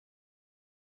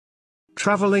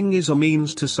Traveling is a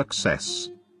means to success.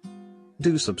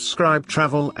 Do subscribe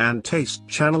Travel and Taste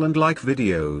channel and like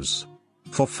videos.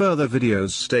 For further videos,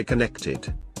 stay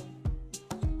connected.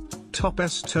 Top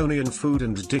Estonian food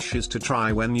and dishes to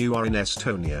try when you are in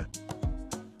Estonia.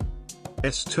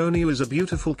 Estonia is a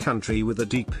beautiful country with a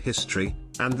deep history,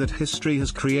 and that history has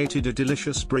created a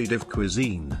delicious breed of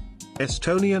cuisine.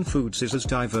 Estonian foods is as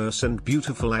diverse and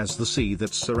beautiful as the sea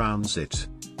that surrounds it.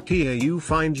 Here you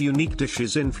find unique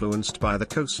dishes influenced by the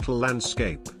coastal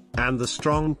landscape, and the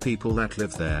strong people that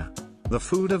live there. The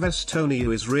food of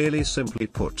Estonia is really simply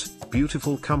put,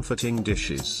 beautiful comforting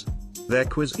dishes. Their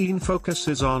cuisine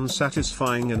focuses on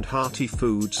satisfying and hearty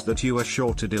foods that you are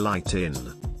sure to delight in.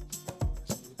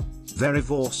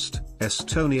 Verivorst,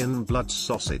 Estonian blood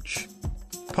sausage.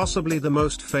 Possibly the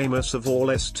most famous of all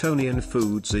Estonian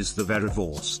foods is the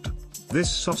Verivorst. This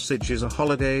sausage is a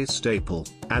holiday staple,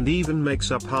 and even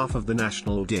makes up half of the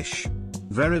national dish.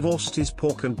 Verivorst is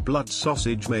pork and blood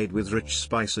sausage made with rich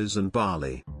spices and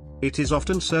barley. It is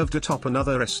often served atop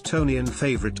another Estonian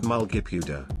favorite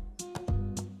mulgipuda.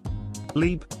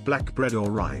 Leib, black bread or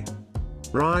rye.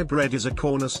 Rye bread is a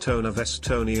cornerstone of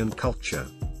Estonian culture.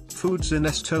 Foods in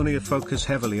Estonia focus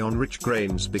heavily on rich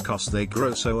grains because they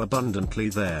grow so abundantly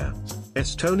there.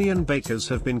 Estonian bakers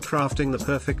have been crafting the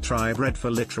perfect rye bread for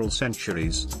literal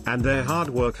centuries, and their hard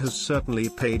work has certainly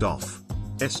paid off.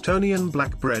 Estonian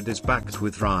black bread is backed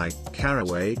with rye,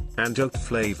 caraway, and oat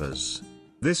flavors.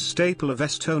 This staple of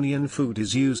Estonian food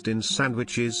is used in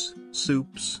sandwiches,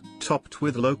 soups, topped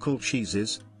with local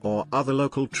cheeses, or other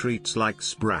local treats like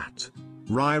sprat.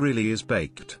 Rye really is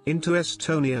baked into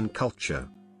Estonian culture.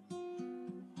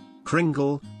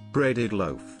 Kringle, braided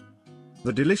loaf.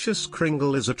 The delicious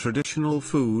kringle is a traditional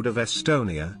food of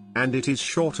Estonia, and it is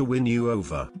sure to win you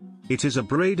over. It is a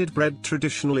braided bread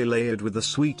traditionally layered with a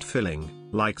sweet filling,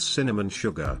 like cinnamon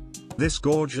sugar. This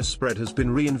gorgeous bread has been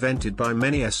reinvented by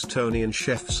many Estonian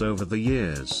chefs over the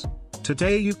years.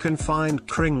 Today you can find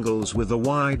kringles with a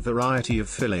wide variety of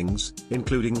fillings,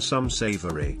 including some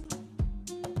savory.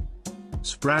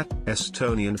 Sprat,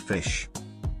 Estonian fish.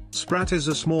 Sprat is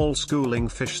a small schooling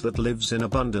fish that lives in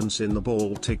abundance in the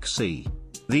Baltic Sea.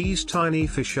 These tiny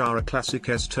fish are a classic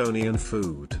Estonian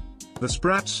food. The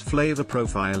sprat's flavor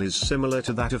profile is similar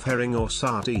to that of herring or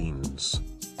sardines.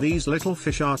 These little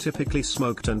fish are typically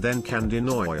smoked and then canned in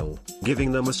oil,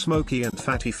 giving them a smoky and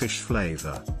fatty fish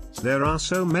flavor. There are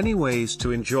so many ways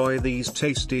to enjoy these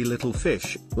tasty little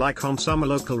fish, like on some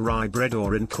local rye bread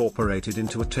or incorporated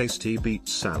into a tasty beet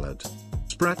salad.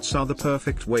 Sprats are the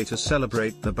perfect way to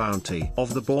celebrate the bounty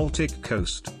of the Baltic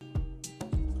coast.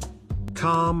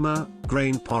 Karma,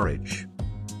 grain porridge.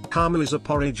 Karma is a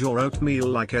porridge or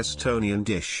oatmeal-like Estonian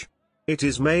dish. It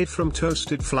is made from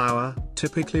toasted flour,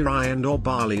 typically rye and/or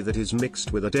barley that is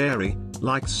mixed with a dairy,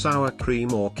 like sour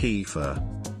cream or kefir.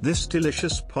 This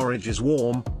delicious porridge is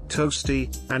warm,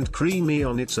 toasty, and creamy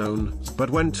on its own,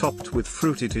 but when topped with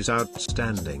fruit it is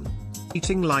outstanding.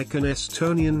 Eating like an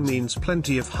Estonian means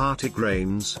plenty of hearty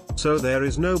grains, so there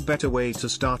is no better way to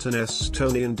start an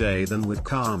Estonian day than with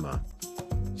karma.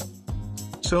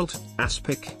 Salt,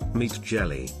 aspic, meat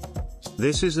jelly.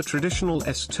 This is a traditional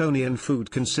Estonian food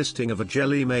consisting of a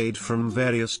jelly made from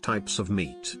various types of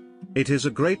meat. It is a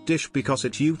great dish because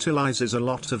it utilizes a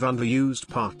lot of underused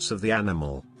parts of the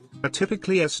animal. A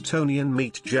typically Estonian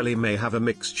meat jelly may have a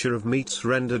mixture of meats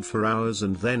rendered for hours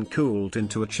and then cooled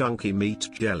into a chunky meat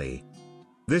jelly.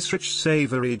 This rich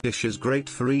savory dish is great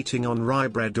for eating on rye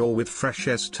bread or with fresh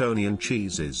Estonian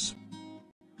cheeses.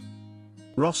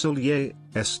 Rosolje,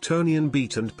 Estonian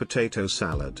beet and potato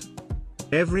salad.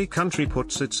 Every country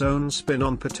puts its own spin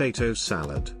on potato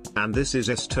salad, and this is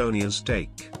Estonia's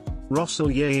take.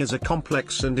 Rosolje is a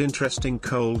complex and interesting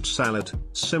cold salad,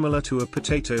 similar to a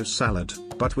potato salad,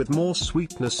 but with more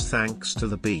sweetness thanks to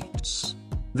the beets.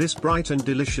 This bright and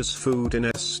delicious food in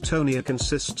Estonia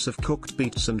consists of cooked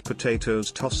beets and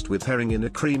potatoes tossed with herring in a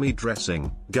creamy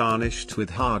dressing, garnished with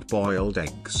hard-boiled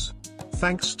eggs.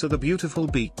 Thanks to the beautiful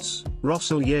beets,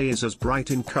 rosolje is as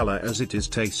bright in color as it is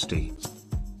tasty.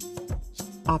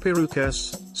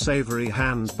 Apirukas, savory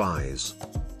hand pies.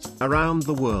 Around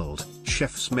the world,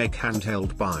 chefs make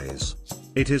handheld pies.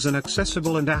 It is an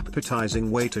accessible and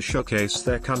appetizing way to showcase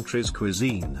their country's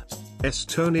cuisine.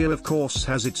 Estonia of course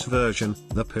has its version,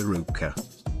 the piruka.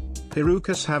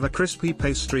 Pirukas have a crispy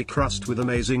pastry crust with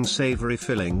amazing savory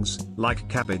fillings, like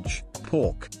cabbage,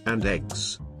 pork, and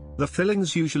eggs. The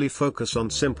fillings usually focus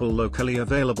on simple locally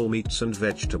available meats and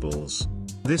vegetables.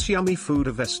 This yummy food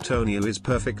of Estonia is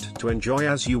perfect to enjoy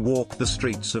as you walk the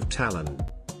streets of Tallinn.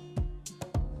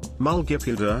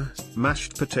 Mulgipuda,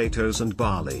 mashed potatoes and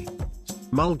barley.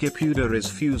 Mulgipuda is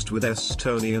fused with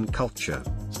Estonian culture.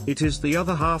 It is the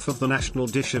other half of the national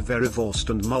dish of Verivorst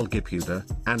and mulgipuda,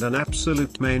 and an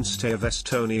absolute mainstay of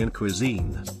Estonian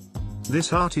cuisine. This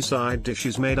hearty side dish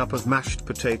is made up of mashed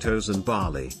potatoes and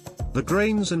barley. The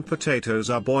grains and potatoes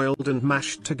are boiled and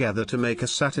mashed together to make a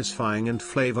satisfying and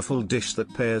flavorful dish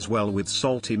that pairs well with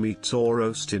salty meats or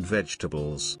roasted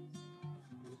vegetables.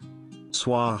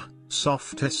 Soie,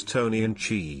 soft Estonian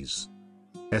cheese.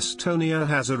 Estonia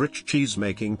has a rich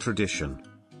cheese-making tradition.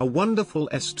 A wonderful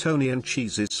Estonian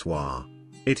cheese is soie.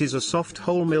 It is a soft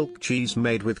whole milk cheese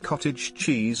made with cottage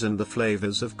cheese and the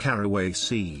flavors of caraway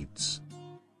seeds.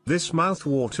 This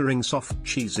mouth-watering soft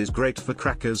cheese is great for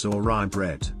crackers or rye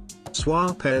bread.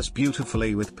 Soie pairs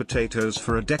beautifully with potatoes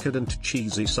for a decadent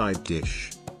cheesy side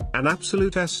dish. An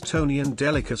absolute Estonian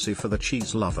delicacy for the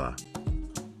cheese lover.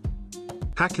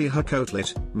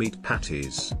 Hakkliha meat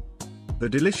patties. The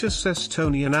delicious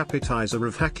Estonian appetizer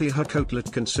of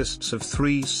hakkliha consists of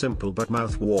 3 simple but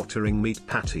mouth-watering meat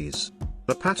patties.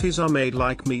 The patties are made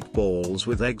like meatballs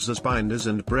with eggs as binders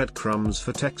and breadcrumbs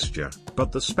for texture,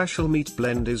 but the special meat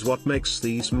blend is what makes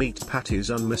these meat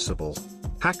patties unmissable.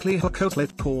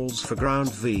 Hakkliha calls for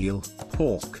ground veal,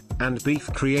 pork, and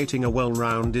beef, creating a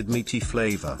well-rounded meaty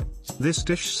flavor. This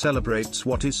dish celebrates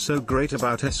what is so great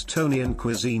about Estonian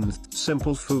cuisine: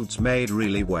 simple foods made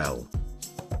really well.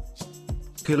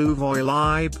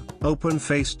 Leib,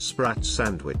 open-faced sprat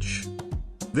sandwich.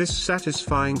 This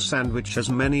satisfying sandwich has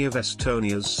many of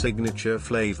Estonia's signature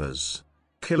flavors.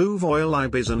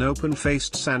 Leib is an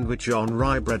open-faced sandwich on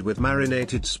rye bread with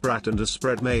marinated sprat and a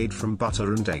spread made from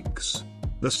butter and eggs.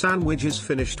 The sandwich is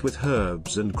finished with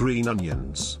herbs and green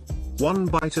onions. One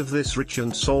bite of this rich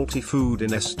and salty food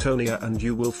in Estonia and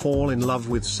you will fall in love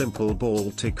with simple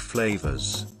Baltic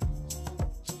flavors.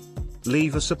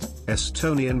 Leib,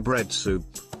 Estonian bread soup.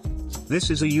 This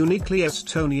is a uniquely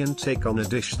Estonian take on a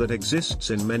dish that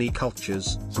exists in many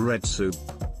cultures, bread soup.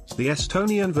 The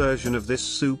Estonian version of this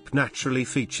soup naturally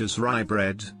features rye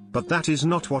bread, but that is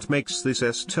not what makes this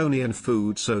Estonian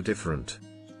food so different.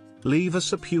 Leib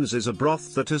uses a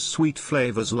broth that has sweet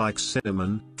flavors like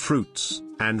cinnamon, fruits,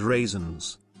 and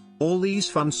raisins. All these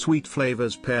fun sweet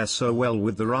flavors pair so well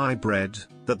with the rye bread,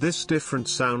 that this different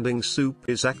sounding soup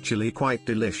is actually quite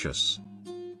delicious.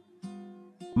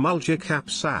 Mulgi,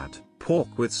 pork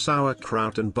with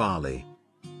sauerkraut and barley.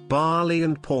 Barley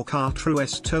and pork are true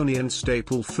Estonian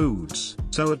staple foods,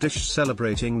 so a dish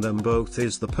celebrating them both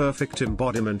is the perfect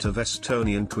embodiment of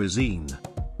Estonian cuisine.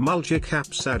 Mulgi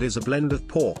is a blend of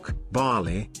pork,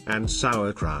 barley, and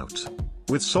sauerkraut.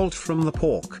 With salt from the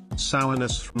pork,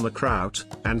 sourness from the kraut,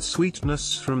 and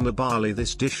sweetness from the barley,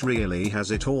 this dish really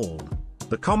has it all.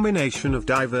 The combination of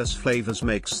diverse flavors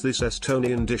makes this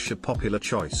Estonian dish a popular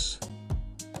choice.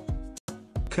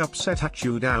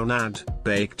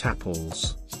 Baked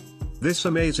apples. This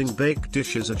amazing baked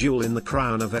dish is a jewel in the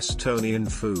crown of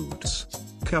Estonian foods.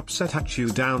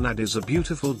 is a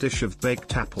beautiful dish of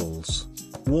baked apples.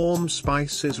 Warm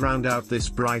spices round out this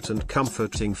bright and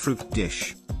comforting fruit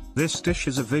dish. This dish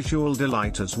is a visual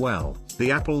delight as well.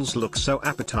 The apples look so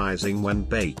appetizing when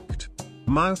baked.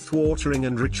 Mouth-watering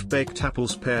and rich baked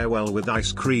apples pair well with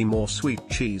ice cream or sweet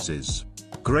cheeses.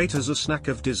 Great as a snack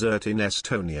of dessert in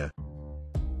Estonia.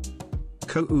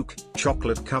 Köök,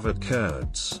 chocolate-covered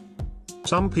curds.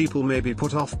 Some people may be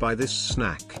put off by this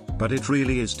snack, but it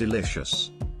really is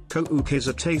delicious. Köök is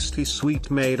a tasty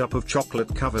sweet made up of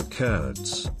chocolate-covered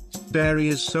curds. Dairy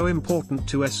is so important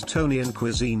to Estonian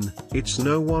cuisine, it's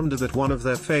no wonder that one of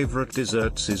their favorite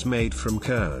desserts is made from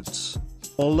curds.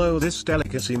 Although this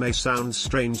delicacy may sound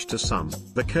strange to some,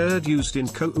 the curd used in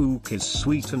köök is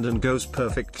sweetened and goes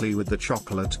perfectly with the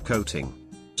chocolate coating.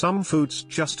 Some foods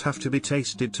just have to be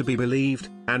tasted to be believed,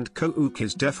 and köök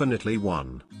is definitely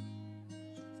one.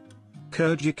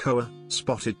 Köök,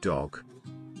 spotted dog.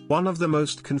 One of the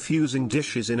most confusing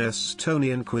dishes in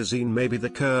Estonian cuisine may be the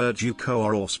köök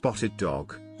or spotted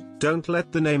dog. Don't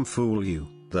let the name fool you,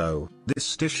 though.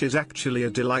 This dish is actually a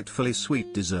delightfully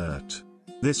sweet dessert.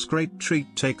 This great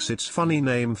treat takes its funny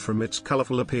name from its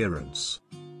colorful appearance.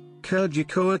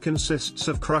 Köök consists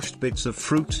of crushed bits of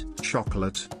fruit,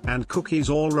 chocolate, and cookies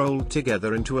all rolled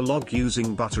together into a log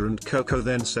using butter and cocoa,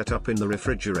 then set up in the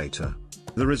refrigerator.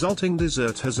 The resulting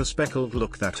dessert has a speckled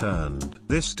look that earned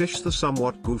this dish the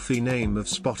somewhat goofy name of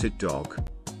spotted dog.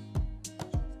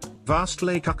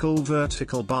 Varstlakukkel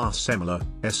vertical bar semla,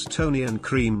 Estonian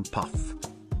cream puff.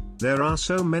 There are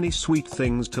so many sweet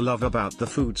things to love about the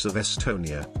foods of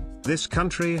Estonia. This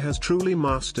country has truly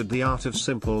mastered the art of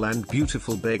simple and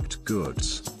beautiful baked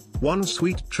goods. One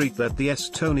sweet treat that the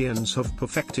Estonians have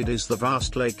perfected is the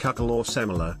varstlakukkel or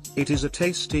semla. It is a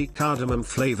tasty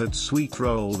cardamom-flavored sweet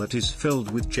roll that is filled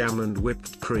with jam and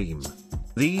whipped cream.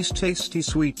 These tasty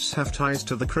sweets have ties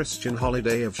to the Christian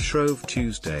holiday of Shrove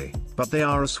Tuesday, but they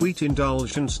are a sweet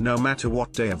indulgence no matter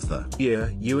what day of the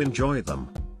year you enjoy them.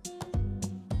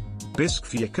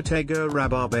 Biskvjekatega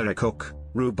rabarberköök,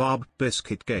 rhubarb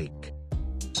biscuit cake.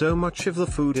 So much of the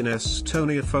food in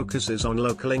Estonia focuses on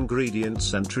local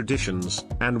ingredients and traditions,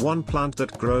 and one plant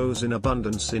that grows in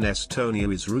abundance in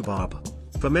Estonia is rhubarb.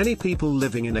 For many people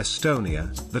living in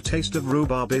Estonia, the taste of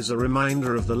rhubarb is a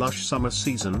reminder of the lush summer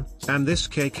season, and this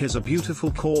cake is a beautiful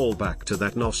callback to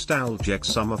that nostalgic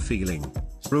summer feeling.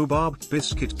 Rhubarb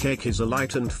biscuit cake is a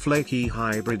light and flaky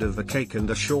hybrid of a cake and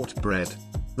a shortbread.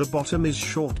 The bottom is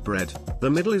shortbread, the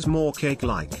middle is more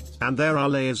cake-like, and there are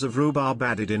layers of rhubarb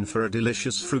added in for a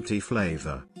delicious fruity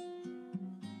flavor.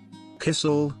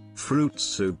 Kissel, fruit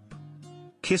soup.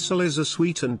 Kissel is a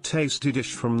sweet and tasty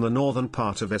dish from the northern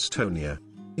part of Estonia.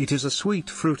 It is a sweet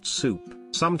fruit soup.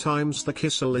 Sometimes the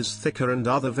kissel is thicker and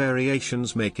other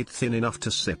variations make it thin enough to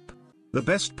sip. The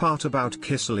best part about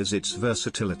kissel is its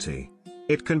versatility.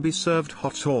 It can be served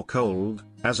hot or cold,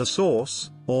 as a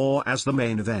sauce, or as the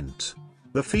main event.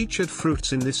 The featured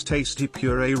fruits in this tasty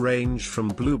puree range from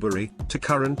blueberry, to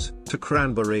currant, to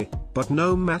cranberry, but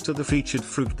no matter the featured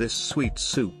fruit, this sweet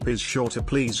soup is sure to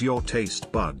please your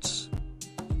taste buds.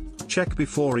 Check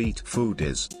before eat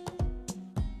Foodies.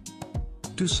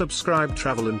 Do subscribe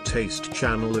Travel and Taste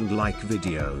channel and like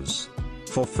videos.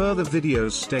 For further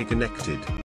videos, stay connected.